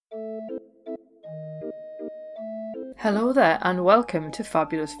Hello there and welcome to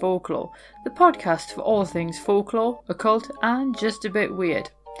Fabulous Folklore, the podcast for all things folklore, occult and just a bit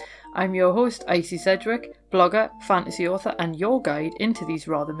weird. I'm your host Icy Sedgwick, blogger, fantasy author and your guide into these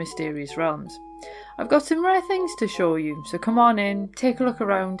rather mysterious realms. I've got some rare things to show you, so come on in, take a look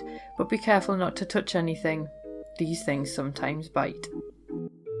around, but be careful not to touch anything. These things sometimes bite.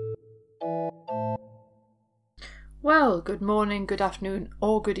 Well, good morning, good afternoon,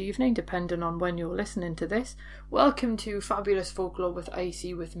 or good evening, depending on when you're listening to this. Welcome to Fabulous Folklore with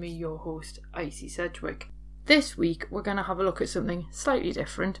Icy, with me, your host, Icy Sedgwick. This week, we're going to have a look at something slightly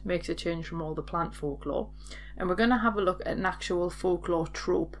different, makes a change from all the plant folklore, and we're going to have a look at an actual folklore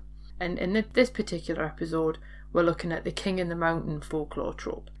trope. And in this particular episode, we're looking at the King in the Mountain folklore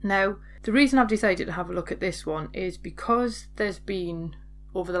trope. Now, the reason I've decided to have a look at this one is because there's been,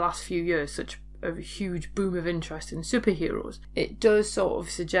 over the last few years, such a huge boom of interest in superheroes. It does sort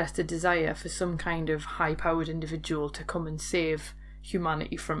of suggest a desire for some kind of high-powered individual to come and save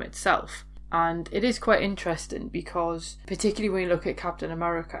humanity from itself. And it is quite interesting because, particularly when you look at Captain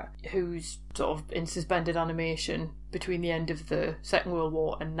America, who's sort of in suspended animation between the end of the Second World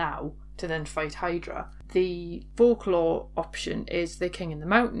War and now, to then fight Hydra, the folklore option is the King in the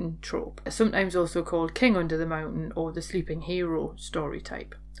Mountain trope, sometimes also called King Under the Mountain or the Sleeping Hero story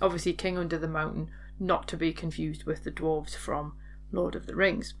type. Obviously King Under the Mountain, not to be confused with the dwarves from Lord of the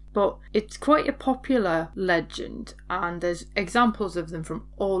Rings. But it's quite a popular legend and there's examples of them from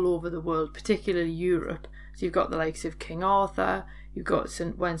all over the world, particularly Europe. So you've got the likes of King Arthur, you've got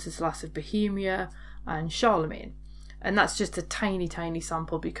St. Wenceslas of Bohemia and Charlemagne. And that's just a tiny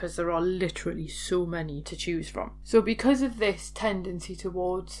sample because there are literally so many to choose from. So because of this tendency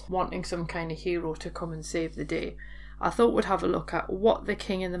towards wanting some kind of hero to come and save the day, I thought we'd have a look at what the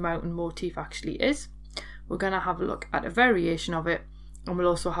King in the Mountain motif actually is. We're going to have a look at a variation of it, and we'll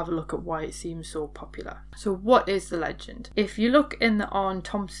also have a look at why it seems so popular. So what is the legend? If you look in the Arne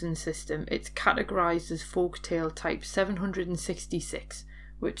Thompson system, it's categorised as folktale type 766,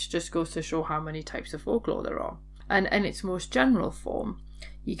 which just goes to show how many types of folklore there are. And in its most general form,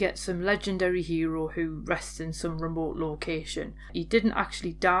 you get some legendary hero who rests in some remote location. He didn't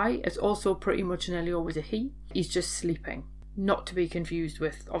actually die, it's also pretty much nearly always a he. He's just sleeping. Not to be confused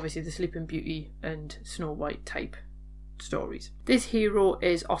with, obviously, the Sleeping Beauty and Snow White type stories. This hero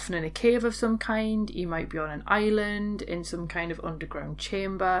is often in a cave of some kind, he might be on an island, in some kind of underground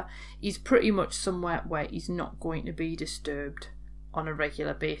chamber. He's pretty much somewhere where he's not going to be disturbed on a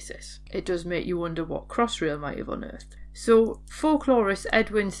regular basis. It does make you wonder what Crossrail might have unearthed. So, folklorist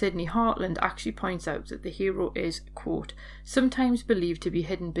Edwin Sidney Hartland actually points out that the hero is, quote, sometimes believed to be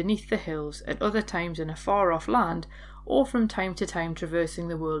hidden beneath the hills, at other times in a far-off land, or from time to time traversing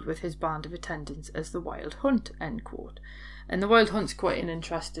the world with his band of attendants as the Wild Hunt, end quote. And the Wild Hunt's quite an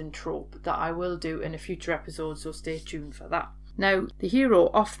interesting trope that I will do in a future episode, so stay tuned for that. Now, the hero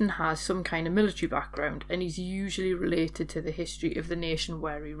often has some kind of military background and he's usually related to the history of the nation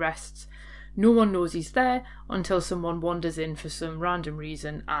where he rests. No one knows he's there until someone wanders in for some random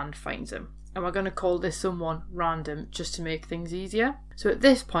reason and finds him. And we're going to call this someone random just to make things easier. So at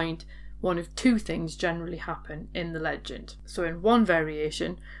this point, one of two things generally happen in the legend. So in one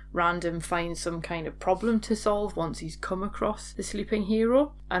variation, random finds some kind of problem to solve once he's come across the sleeping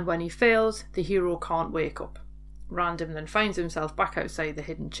hero, and when he fails, the hero can't wake up. Random then finds himself back outside the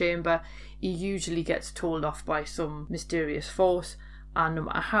hidden chamber. He usually gets told off by some mysterious force, and no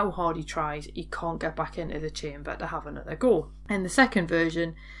matter how hard he tries, he can't get back into the chamber to have another go. In the second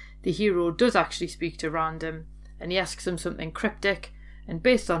version, the hero does actually speak to Random, and he asks him something cryptic, and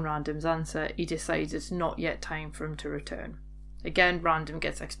based on Random's answer, he decides it's not yet time for him to return. Again, Random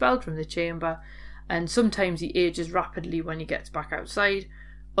gets expelled from the chamber, and sometimes he ages rapidly when he gets back outside.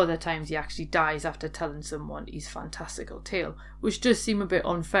 Other times he actually dies after telling someone his fantastical tale, which does seem a bit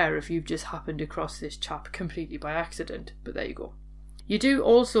unfair if you've just happened across this chap completely by accident, but there you go. You do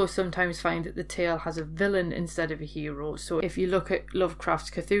also sometimes find that the tale has a villain instead of a hero, so if you look at Lovecraft's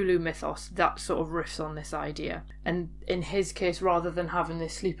Cthulhu mythos, that sort of riffs on this idea. And in his case, rather than having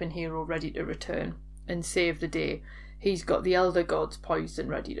this sleeping hero ready to return and save the day, he's got the Elder Gods poised and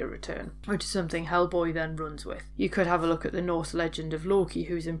ready to return, which is something Hellboy then runs with. You could have a look at the Norse legend of Loki,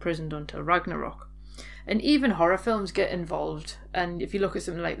 who's imprisoned until Ragnarok. And even horror films get involved, and if you look at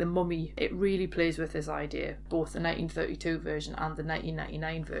something like The Mummy, it really plays with this idea, both the 1932 version and the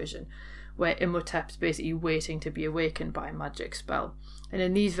 1999 version, where Imhotep's basically waiting to be awakened by a magic spell. And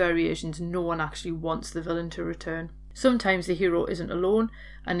in these variations, no one actually wants the villain to return. Sometimes the hero isn't alone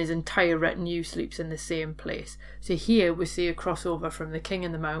and his entire retinue sleeps in the same place. So here we see a crossover from the King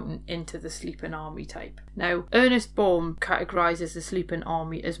in the Mountain into the sleeping army type. Now, Ernest Baum categorises the sleeping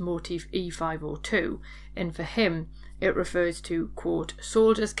army as motif E502, and for him it refers to, quote,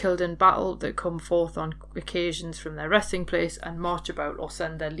 soldiers killed in battle that come forth on occasions from their resting place and march about or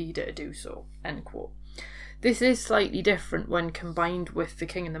send their leader to do so, end quote. This is slightly different when combined with the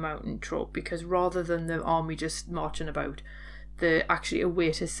King in the Mountain trope, because rather than the army just marching about, they actually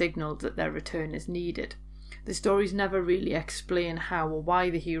await a signal that their return is needed. The stories never really explain how or why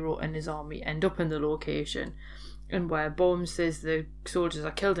the hero and his army end up in the location, and where Baum says the soldiers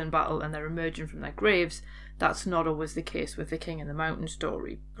are killed in battle and they're emerging from their graves, that's not always the case with the King in the Mountain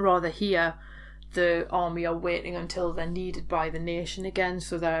story. Rather here, the army are waiting until they're needed by the nation again,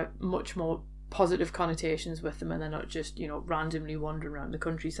 so they're much more positive connotations with them and they're not just, randomly wandering around the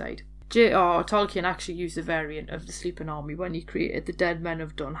countryside. J.R. Tolkien actually used a variant of the sleeping army when he created the Dead Men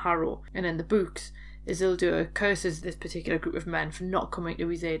of Dun Harrow, and in the books, Isildur curses this particular group of men for not coming to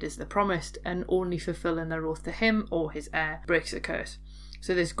his aid as they promised, and only fulfilling their oath to him or his heir breaks the curse.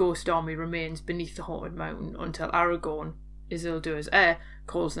 So this ghost army remains beneath the Haunted Mountain until Aragorn, Isildur's heir,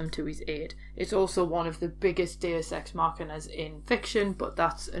 calls them to his aid. It's also one of the biggest Deus Ex Machinas in fiction, but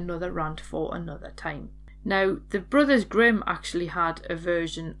that's another rant for another time. Now, the Brothers Grimm actually had a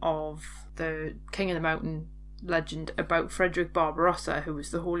version of the King of the Mountain legend about Frederick Barbarossa, who was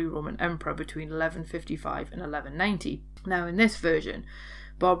the Holy Roman Emperor between 1155 and 1190. Now, in this version,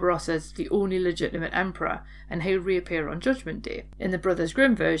 Barbarossa is the only legitimate emperor, and he'll reappear on Judgment Day. In the Brothers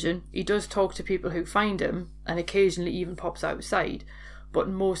Grimm version, he does talk to people who find him, and occasionally even pops outside, but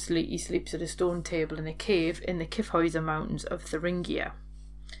mostly he sleeps at a stone table in a cave in the Kyffhäuser Mountains of Thuringia.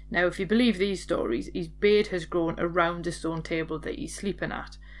 Now, if you believe these stories, his beard has grown around the stone table that he's sleeping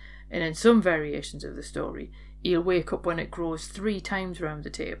at, and in some variations of the story, he'll wake up when it grows 3 times round the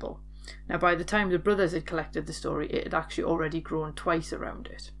table. Now, by the time the brothers had collected the story, it had actually already grown twice around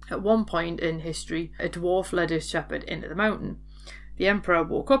it. At one point in history, a dwarf led his shepherd into the mountain. The emperor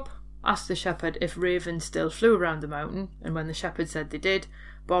woke up, asked the shepherd if ravens still flew around the mountain, and when the shepherd said they did,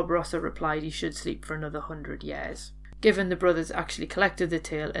 Barbarossa replied he should sleep for another 100 years. Given the brothers actually collected the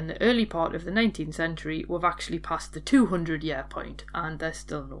tale in the early part of the 19th century, we've actually passed the 200-year point, and there's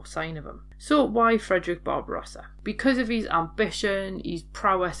still no sign of him. So why Frederick Barbarossa? Because of his ambition, his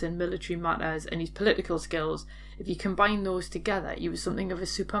prowess in military matters, and his political skills, if you combine those together, he was something of a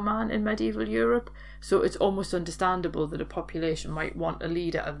Superman in medieval Europe, so it's almost understandable that a population might want a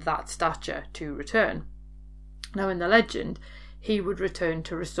leader of that stature to return. Now, in the legend, he would return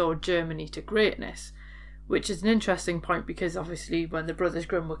to restore Germany to greatness, which is an interesting point because obviously when the Brothers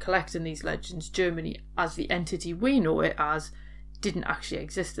Grimm were collecting these legends, Germany, as the entity we know it as, didn't actually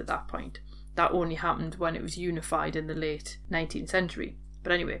exist at that point. That only happened when it was unified in the late 19th century.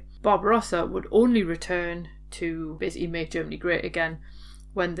 But anyway, Barbarossa would only return to basically make Germany great again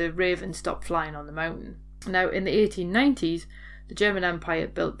when the ravens stopped flying on the mountain. Now, in the 1890s, the German Empire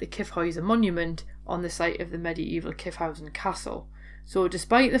built the Kyffhäuser Monument on the site of the medieval Kyffhausen Castle. So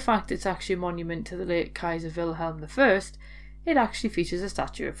despite the fact it's actually a monument to the late Kaiser Wilhelm I, it actually features a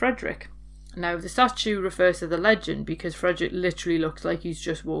statue of Frederick. Now, the statue refers to the legend because Frederick literally looks like he's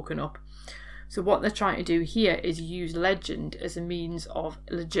just woken up. So what they're trying to do here is use legend as a means of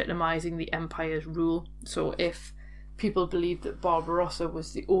legitimising the empire's rule. So if people believed that Barbarossa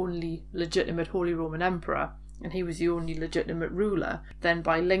was the only legitimate Holy Roman Emperor and he was the only legitimate ruler, then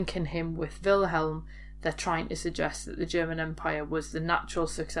by linking him with Wilhelm, they're trying to suggest that the German Empire was the natural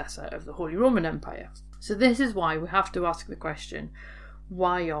successor of the Holy Roman Empire. So this is why we have to ask the question,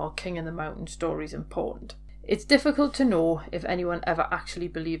 why are King in the Mountain stories important? It's difficult to know if anyone ever actually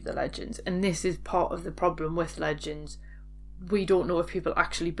believed the legends, and this is part of the problem with legends. We don't know if people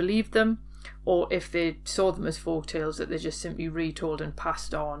actually believed them, or if they saw them as folktales that they just simply retold and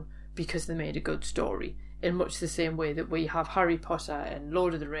passed on because they made a good story, in much the same way that we have Harry Potter and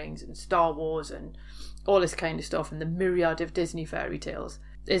Lord of the Rings and Star Wars and all this kind of stuff and the myriad of Disney fairy tales.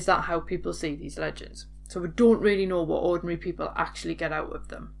 Is that how people see these legends? So we don't really know what ordinary people actually get out of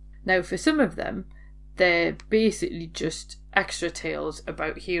them. Now, for some of them, they're basically just extra tales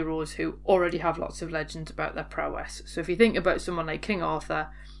about heroes who already have lots of legends about their prowess. So if you think about someone like King Arthur,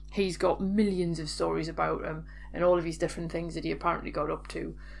 he's got millions of stories about him and all of these different things that he apparently got up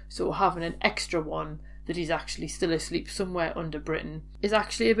to. So having an extra one that he's actually still asleep somewhere under Britain is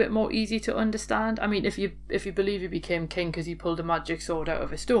actually a bit more easy to understand. I mean, if you believe he became king because he pulled a magic sword out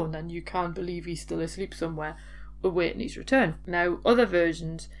of a stone, then you can believe he's still asleep somewhere awaiting his return. Now, other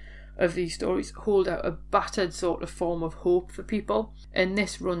versions of these stories hold out a battered sort of form of hope for people, and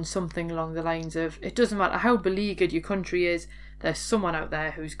this runs something along the lines of, it doesn't matter how beleaguered your country is, there's someone out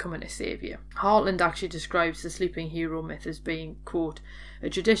there who's coming to save you. Hartland actually describes the sleeping hero myth as being, quote, a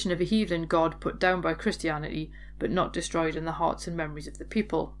tradition of a heathen god put down by Christianity but not destroyed in the hearts and memories of the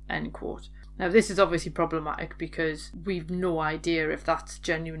people, end quote. Now this is obviously problematic because we've no idea if that's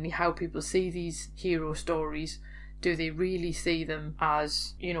genuinely how people see these hero stories. Do they really see them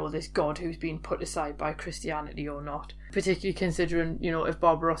as, this god who's been put aside by Christianity or not? Particularly considering, if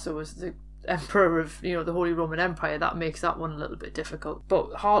Barbarossa was the emperor of, the Holy Roman Empire, that makes that one a little bit difficult.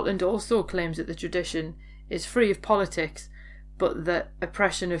 But Hartland also claims that the tradition is free of politics, but that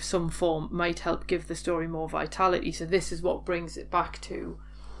oppression of some form might help give the story more vitality. So this is what brings it back to,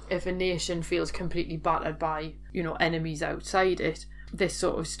 if a nation feels completely battered by, enemies outside it, this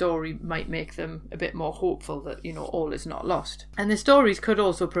sort of story might make them a bit more hopeful that, all is not lost. And the stories could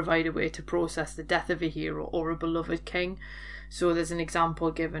also provide a way to process the death of a hero or a beloved king. So there's an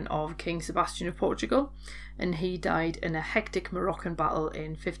example given of King Sebastian of Portugal, and he died in a hectic Moroccan battle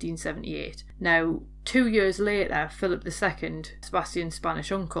in 1578. Now, 2 years later, Philip II, Sebastian's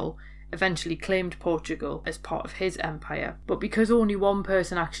Spanish uncle, eventually claimed Portugal as part of his empire. But because only one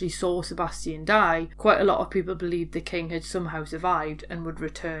person actually saw Sebastian die, quite a lot of people believed the king had somehow survived and would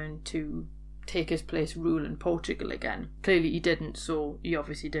return to take his place ruling Portugal again. Clearly he didn't, so he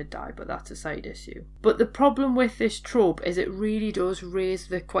obviously did die, but that's a side issue. But the problem with this trope is it really does raise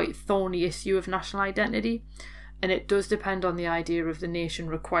the quite thorny issue of national identity, and it does depend on the idea of the nation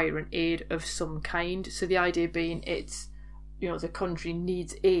requiring aid of some kind. So the idea being it's, the country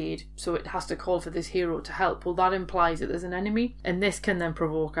needs aid, so it has to call for this hero to help. Well, that implies that there's an enemy, and this can then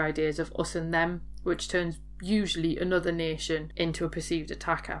provoke ideas of us and them, which turns usually another nation into a perceived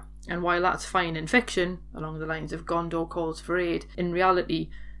attacker. And while that's fine in fiction, along the lines of Gondor calls for aid, in reality,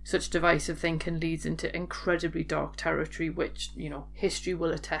 such divisive thinking leads into incredibly dark territory, which, history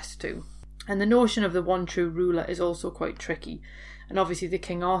will attest to. And the notion of the one true ruler is also quite tricky. And obviously the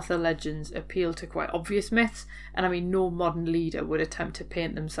King Arthur legends appeal to quite obvious myths, and no modern leader would attempt to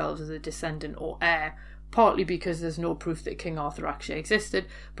paint themselves as a descendant or heir, partly because there's no proof that King Arthur actually existed,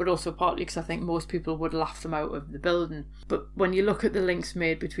 but also partly because I think most people would laugh them out of the building. But when you look at the links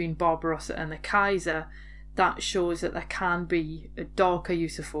made between Barbarossa and the Kaiser, that shows that there can be a darker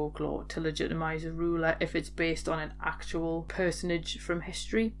use of folklore to legitimise a ruler if it's based on an actual personage from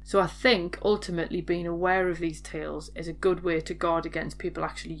history. So I think ultimately being aware of these tales is a good way to guard against people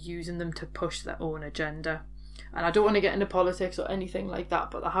actually using them to push their own agenda. And I don't want to get into politics or anything like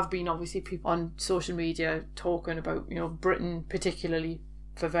that, but there have been obviously people on social media talking about, Britain particularly,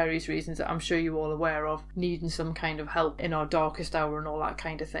 for various reasons that I'm sure you're all aware of, needing some kind of help in our darkest hour and all that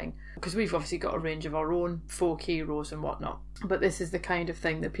kind of thing. Because we've obviously got a range of our own folk heroes and whatnot. But this is the kind of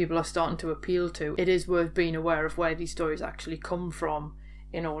thing that people are starting to appeal to. It is worth being aware of where these stories actually come from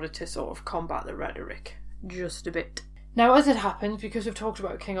in order to sort of combat the rhetoric just a bit. Now, as it happens, because we've talked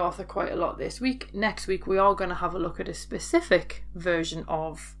about King Arthur quite a lot this week, next week we are going to have a look at a specific version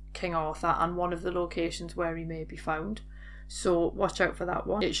of King Arthur and one of the locations where he may be found. So watch out for that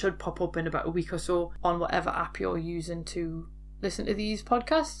one. It should pop up in about a week or so on whatever app you're using to listen to these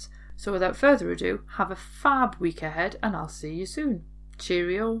podcasts. So without further ado, have a fab week ahead and I'll see you soon.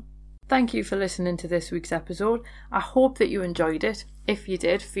 Cheerio. Thank you for listening to this week's episode. I hope that you enjoyed it. If you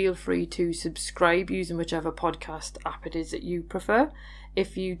did, feel free to subscribe using whichever podcast app it is that you prefer.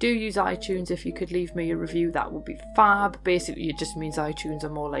 If you do use iTunes, if you could leave me a review, that would be fab. Basically, it just means iTunes are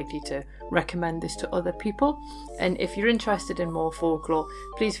more likely to recommend this to other people. And if you're interested in more folklore,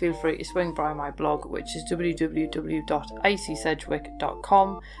 please feel free to swing by my blog, which is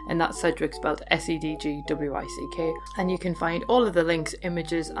www.icsedgwick.com, and that's Sedgwick spelled Sedgwick. And you can find all of the links,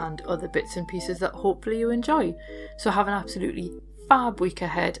 images, and other bits and pieces that hopefully you enjoy. So have an absolutely fab week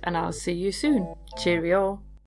ahead, and I'll see you soon. Cheerio.